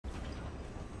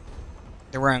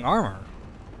They're wearing armor.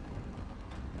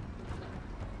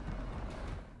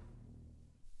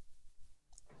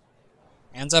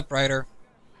 Hands up, Ryder.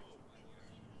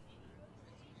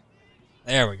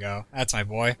 There we go. That's my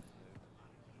boy.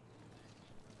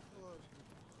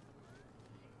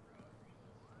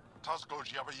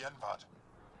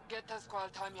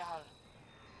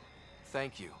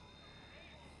 Thank you.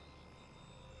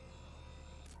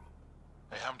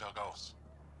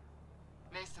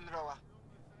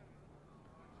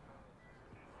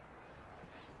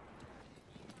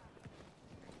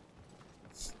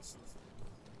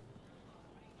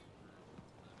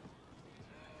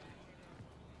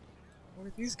 What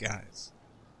are these guys?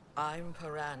 I'm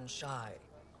Paran Shai,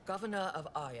 governor of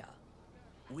Aya.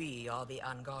 We are the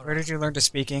Angara. Where did you learn to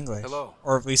speak English? Hello.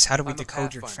 Or at least, how do we I'm a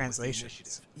decode your pathfinder with the translations?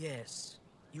 initiative. Yes,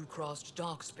 you crossed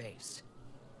dark space.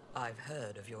 I've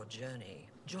heard of your journey,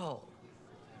 Joel.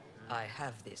 I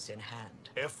have this in hand.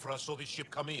 Ephra saw the ship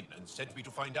come in and sent me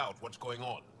to find out what's going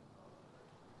on.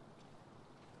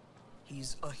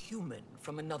 He's a human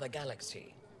from another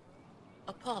galaxy.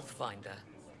 A pathfinder.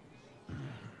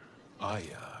 Aya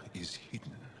is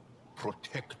hidden,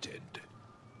 protected.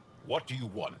 What do you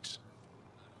want?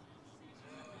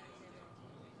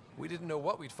 We didn't know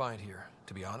what we'd find here,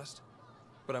 to be honest.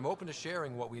 But I'm open to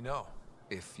sharing what we know,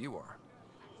 if you are.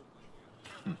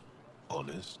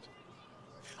 Honest?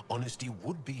 Honesty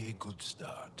would be a good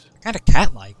start. Kind of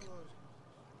cat-like.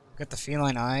 Got the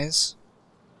feline eyes.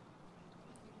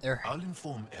 They're I'll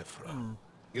inform Ephra.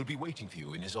 He'll be waiting for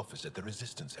you in his office at the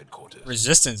Resistance headquarters.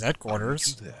 Resistance I'll meet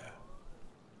headquarters. you there.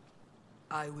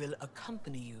 I will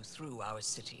accompany you through our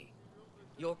city.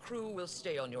 Your crew will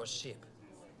stay on your ship.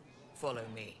 Follow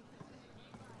me.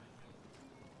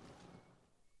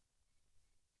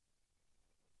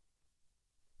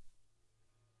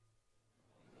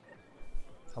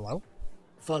 Hello?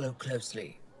 Follow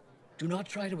closely. Do not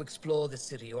try to explore the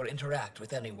city or interact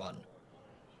with anyone.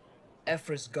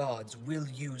 Ephra's guards will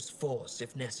use force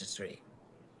if necessary.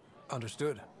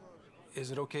 Understood.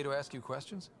 Is it okay to ask you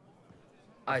questions?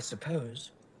 I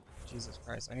suppose. Jesus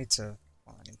Christ, I need to...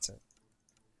 Well, I need to...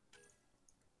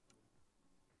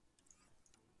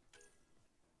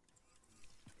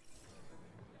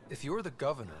 If you're the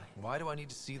governor, why do I need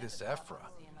to see this Ephra?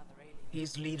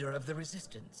 He's leader of the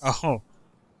Resistance. Oh,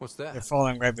 What's they're that?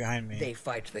 following right behind me. They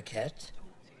fight the Ket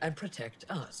and protect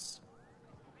us.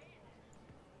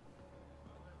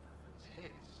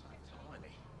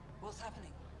 What's happening?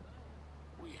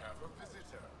 We have a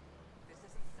visitor. This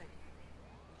isn't safe.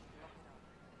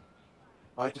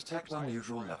 I detect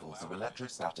unusual levels of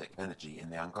electrostatic energy in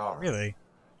the Angara. Really?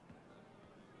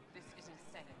 This isn't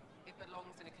safe. It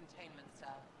belongs in a containment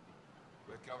cell.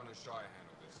 Let Governor Shire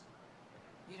handle this.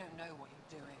 You don't know what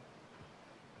you're doing.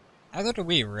 Neither do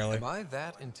we, really. Am I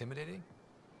that intimidating?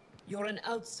 You're an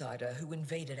outsider who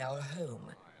invaded our home.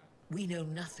 We know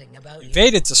nothing about you.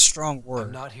 Invaded's a strong word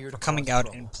I'm not here for to coming cause out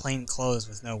trouble. in plain clothes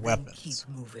with no Then weapons. keep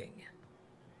moving.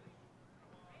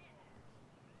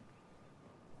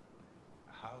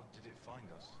 How did it find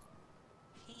us?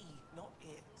 He, not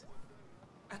it.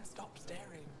 And stop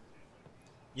staring.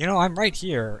 You know, I'm right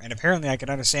here, and apparently I can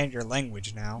understand your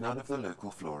language now. None of the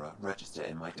local flora register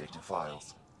in my data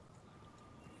files.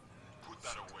 Put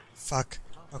that away. Fuck.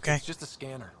 Okay. It's just a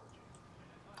scanner.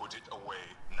 Put it away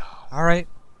now. Alright.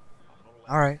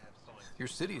 Alright. Your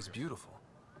city is beautiful.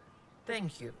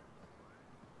 Thank you.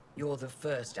 You're the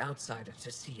first outsider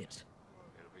to see it.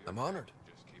 I'm honored.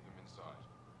 Just keep him inside.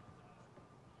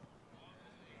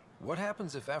 What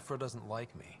happens if Ephra doesn't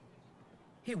like me?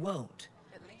 He won't,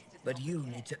 At least it's but not you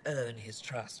dead. need to earn his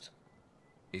trust.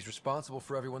 He's responsible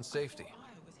for everyone's safety. Fire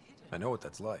was hidden. I know what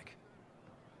that's like.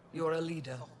 You're a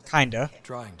leader. Kinda.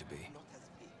 Trying to be. Not as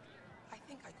big. I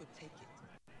think I could take it.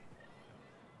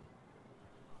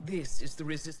 This is the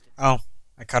Resistance. Oh,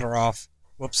 I cut her off.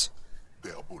 Whoops. They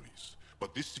are bullies,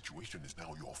 but this situation is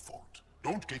now your fault.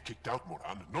 Don't get kicked out,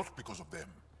 Moran, not because of them.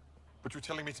 But you're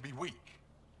telling me to be weak.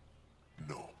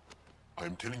 No, I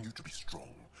am telling you to be strong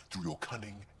through your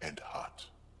cunning and heart.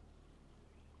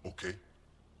 Okay?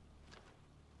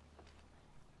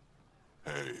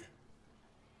 Hey.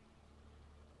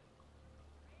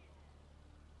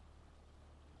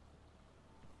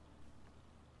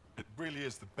 It really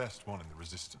is the best one in the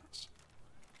Resistance.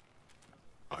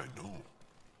 I know.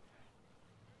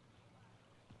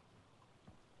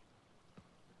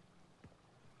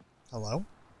 Hello?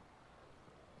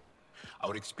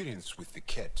 Our experience with the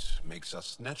Ket makes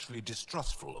us naturally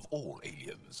distrustful of all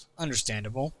aliens.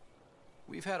 Understandable.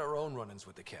 We've had our own run-ins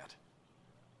with the cat.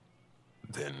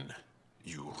 Then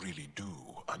you really do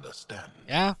understand.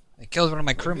 Yeah, I killed one of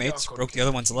my When the crewmates, Archon broke the came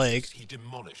other to one's meet leg. us, he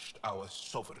demolished our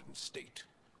sovereign state.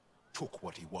 Took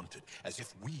what he wanted, as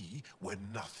if we were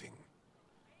nothing.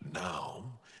 Now,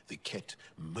 the Ket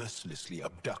mercilessly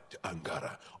abduct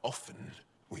Angara. Often,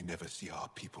 we never see our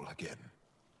people again.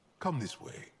 Come this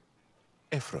way.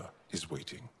 Ephra is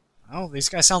waiting. Oh, these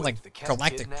guys sound Wait, like the cat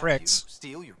galactic kidnapped pricks. You,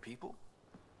 steal your people?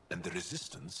 And the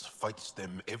Resistance fights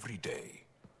them every day.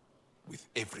 With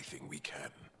everything we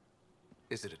can.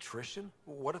 Is it attrition?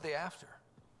 What are they after?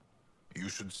 You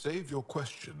should save your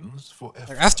questions for Ephra.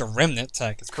 They're after remnant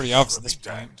tech. It's pretty obvious at this Be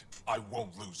point. damned. I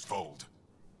won't lose Vold.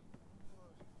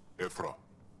 Ephra,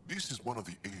 this is one of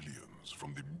the aliens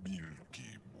from the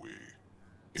Milky Way.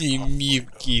 A The Pathfinder.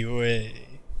 Milky Way.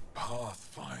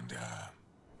 Pathfinder.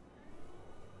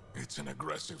 It's an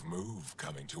aggressive move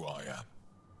coming to Aya.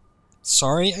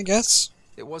 Sorry, I guess?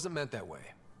 It wasn't meant that way.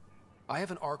 I have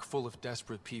an ark full of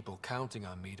desperate people counting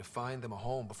on me to find them a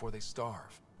home before they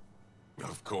starve.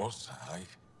 Of course, I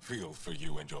feel for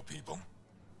you and your people.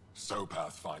 So,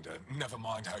 Pathfinder, never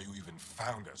mind how you even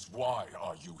found us. Why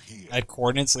are you here? I had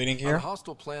coordinates leading On a here.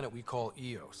 hostile planet we call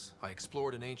Eos, I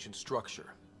explored an ancient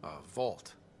structure, a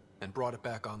vault, and brought it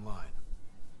back online.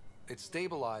 It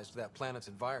stabilized that planet's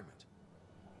environment.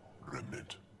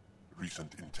 Remnant.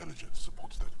 Recent intelligence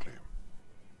supports that claim.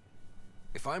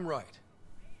 If I'm right,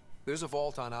 there's a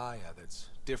vault on Aya that's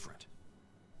different.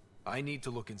 I need to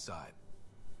look inside.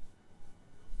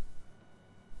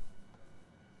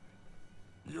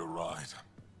 You're right.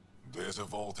 There's a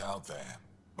vault out there,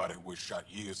 but it was shut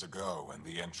years ago and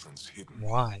the entrance hidden.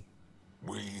 Why?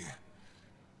 We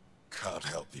can't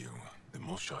help you. The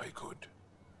Moshai could.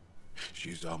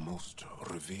 She's our most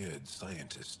revered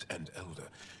scientist and elder.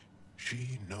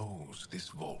 She knows this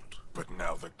vault. But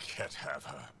now the Ket have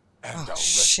her, and Oh, our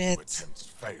rescue shit. attempts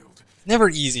failed. Never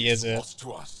easy, is it? Lost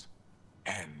to us,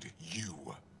 and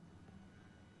you.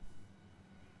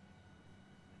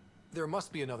 There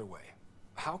must be another way.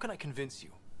 How can I convince you?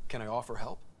 Can I offer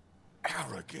help?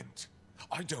 Arrogant.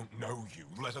 I don't know you,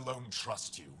 let alone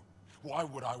trust you. Why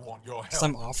would I want your help? So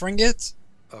I'm offering it?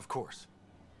 Of course.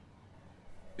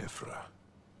 Ephra,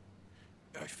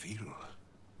 I feel.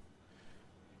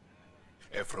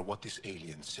 Ephra, what this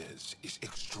alien says is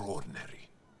extraordinary.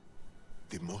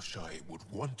 The Moshai would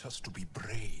want us to be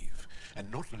brave and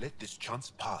not let this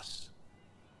chance pass.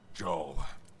 Joel,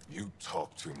 you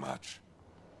talk too much.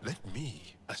 Let me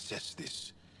assess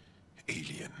this,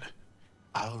 alien.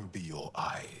 I'll be your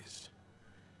eyes.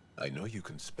 I know you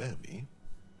can spare me.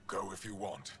 Go if you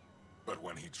want, but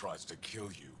when he tries to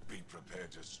kill you, be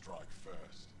prepared to strike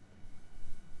first.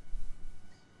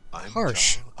 I'm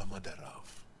Harsh. Jal Amaderov.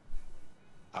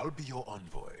 I'll be your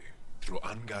envoy through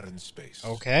Angaran space.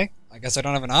 Okay. I guess I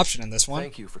don't have an option in this one.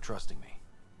 Thank you for trusting me.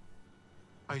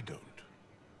 I don't.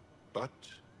 But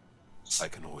I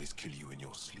can always kill you in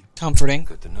your sleep. Comforting.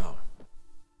 Good to know.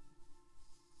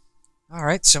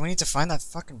 Alright, so we need to find that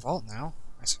fucking vault now,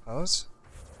 I suppose.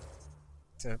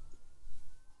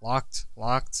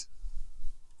 Locked.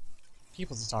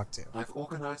 People to talk to. I've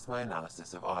organized my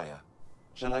analysis of Aya.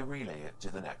 Shall I relay it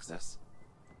to the Nexus?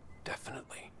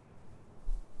 Definitely.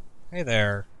 Hey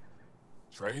there.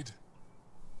 Trade?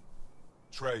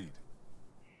 Trade.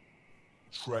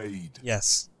 Trade.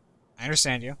 Yes. I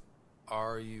understand you.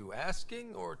 Are you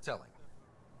asking or telling?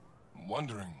 I'm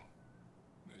wondering,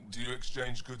 do you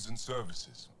exchange goods and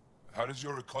services? How does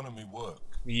your economy work?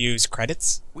 We use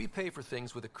credits. We pay for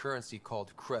things with a currency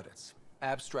called credits.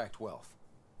 Abstract wealth.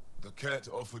 The Ket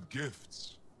offered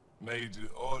gifts, made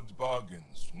odd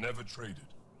bargains, never traded.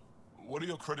 What are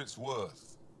your credits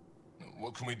worth?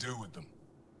 What can we do with them?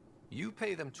 You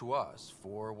pay them to us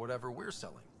for whatever we're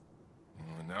selling.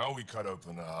 Now we cut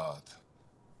open the heart.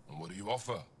 And what do you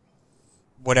offer?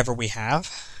 Whatever we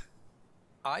have.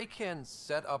 I can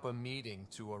set up a meeting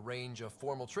to arrange a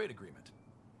formal trade agreement.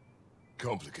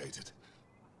 Complicated.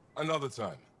 Another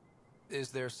time. Is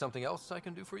there something else I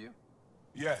can do for you?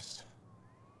 Yes.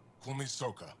 Call me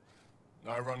Soka.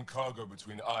 I run cargo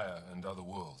between Aya and other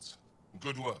worlds.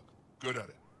 Good work. Good at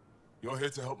it. You're here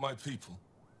to help my people.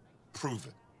 Prove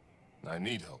it. I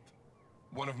need help.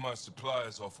 One of my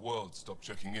suppliers off-world stopped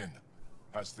checking in.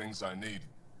 Has things I need.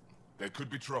 There could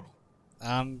be trouble.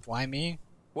 Why me?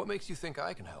 What makes you think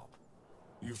I can help?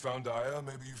 You found Aya,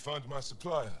 maybe you found my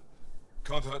supplier.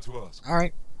 Can't hurt to ask.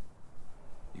 Alright.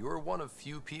 You're one of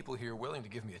few people here willing to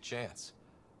give me a chance.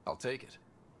 I'll take it.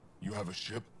 You have a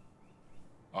ship?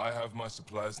 I have my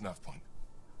supplier's nav point.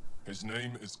 His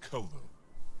name is Keldo.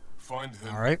 Find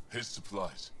him, All right. his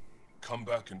supplies. Come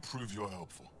back and prove you're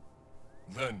helpful.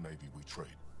 Then maybe we trade.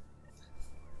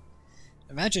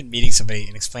 Imagine meeting somebody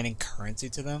and explaining currency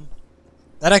to them.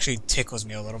 That actually tickles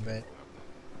me a little bit.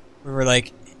 We were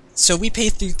like, so we pay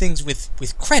through things with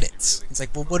credits. It's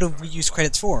like, well, what do we use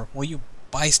credits for? Well, you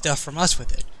buy stuff from us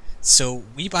with it. So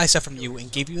we buy stuff from you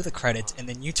and give you the credits, and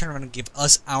then you turn around and give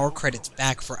us our credits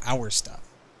back for our stuff.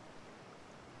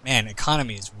 Man,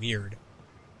 economy is weird.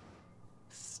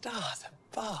 Stars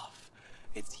above.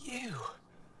 It's you.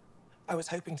 I was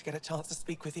hoping to get a chance to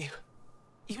speak with you.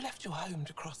 You left your home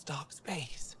to cross dark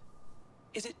space.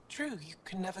 Is it true you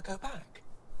can never go back?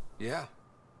 Yeah.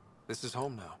 This is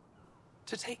home now.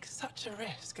 To take such a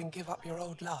risk and give up your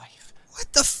old life. What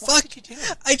the Why fuck? did you do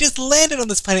it? I just landed on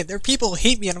this planet. There are people who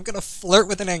hate me and I'm gonna flirt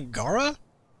with an Angara?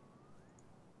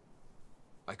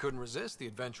 I couldn't resist the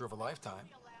adventure of a lifetime.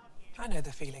 I know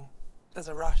the feeling. There's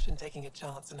a rush in taking a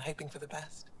chance and hoping for the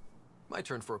best. My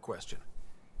turn for a question.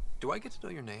 Do I get to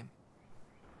know your name?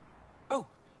 Oh,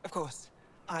 of course.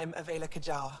 I'm Avela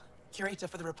Kajar, curator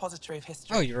for the Repository of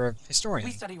History. Oh, you're a historian.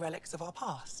 We study relics of our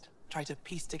past, try to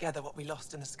piece together what we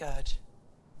lost in the Scourge.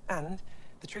 And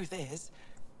the truth is,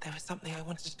 there was something I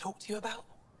wanted to talk to you about.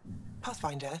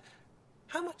 Pathfinder,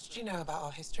 how much do you know about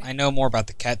our history? I know more about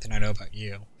the cat than I know about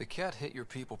you. The cat hit your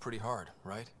people pretty hard,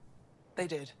 right? They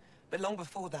did. But long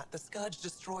before that, the Scourge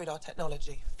destroyed our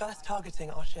technology, first targeting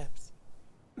our ships.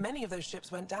 Many of those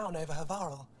ships went down over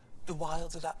Havarl. The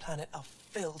wilds of that planet are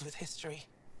filled with history.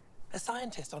 A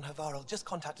scientist on Havarl just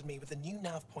contacted me with a new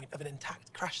nav point of an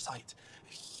intact crash site.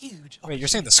 A huge Wait, you're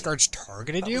saying the opportunity. Scourge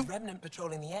targeted But you? with Remnant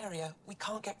patrolling the area, we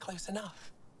can't get close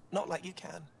enough. Not like you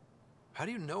can. How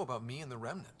do you know about me and the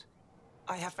Remnant?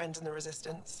 I have friends in the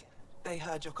Resistance. They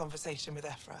heard your conversation with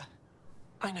Ephra.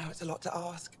 I know it's a lot to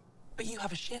ask, but you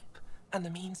have a ship and the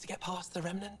means to get past the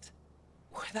Remnant.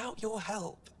 Without your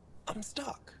help, I'm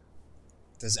stuck.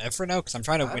 Does Ephra know? Because I'm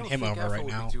trying to win him over right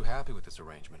would now. be too happy with this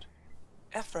arrangement.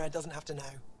 Ephra doesn't have to know,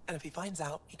 and if he finds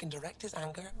out, he can direct his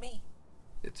anger at me.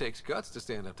 It takes guts to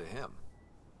stand up to him.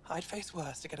 I'd face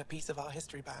worse to get a piece of our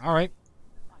history back. Alright.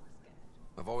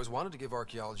 I've always wanted to give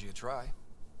archaeology a try.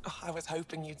 Oh, I was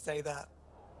hoping you'd say that.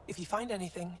 If you find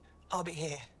anything, I'll be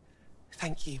here.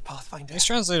 Thank you, Pathfinder. These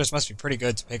translators must be pretty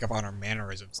good to pick up on our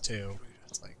mannerisms, too.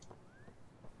 It's like,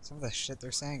 some of the shit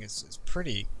they're saying is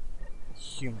pretty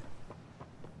human.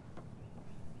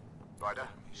 Ryder,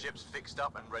 ship's fixed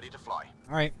up and ready to fly.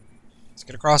 Alright. Let's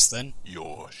get across then.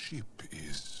 Your ship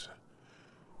is...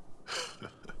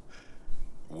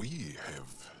 We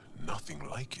have nothing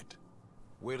like it.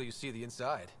 Wait till you see the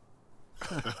inside.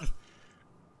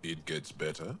 It gets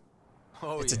better.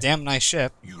 Oh, It's yeah. a damn nice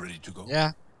ship. You ready to go?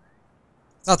 Yeah.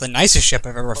 It's not the nicest ship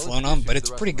I've ever flown on, but it's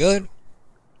pretty good.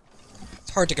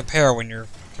 It's hard to compare when your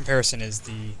comparison is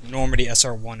the Normandy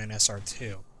SR-1 and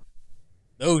SR-2.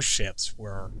 Those ships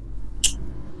were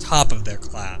top of their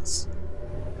class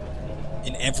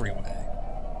in every way.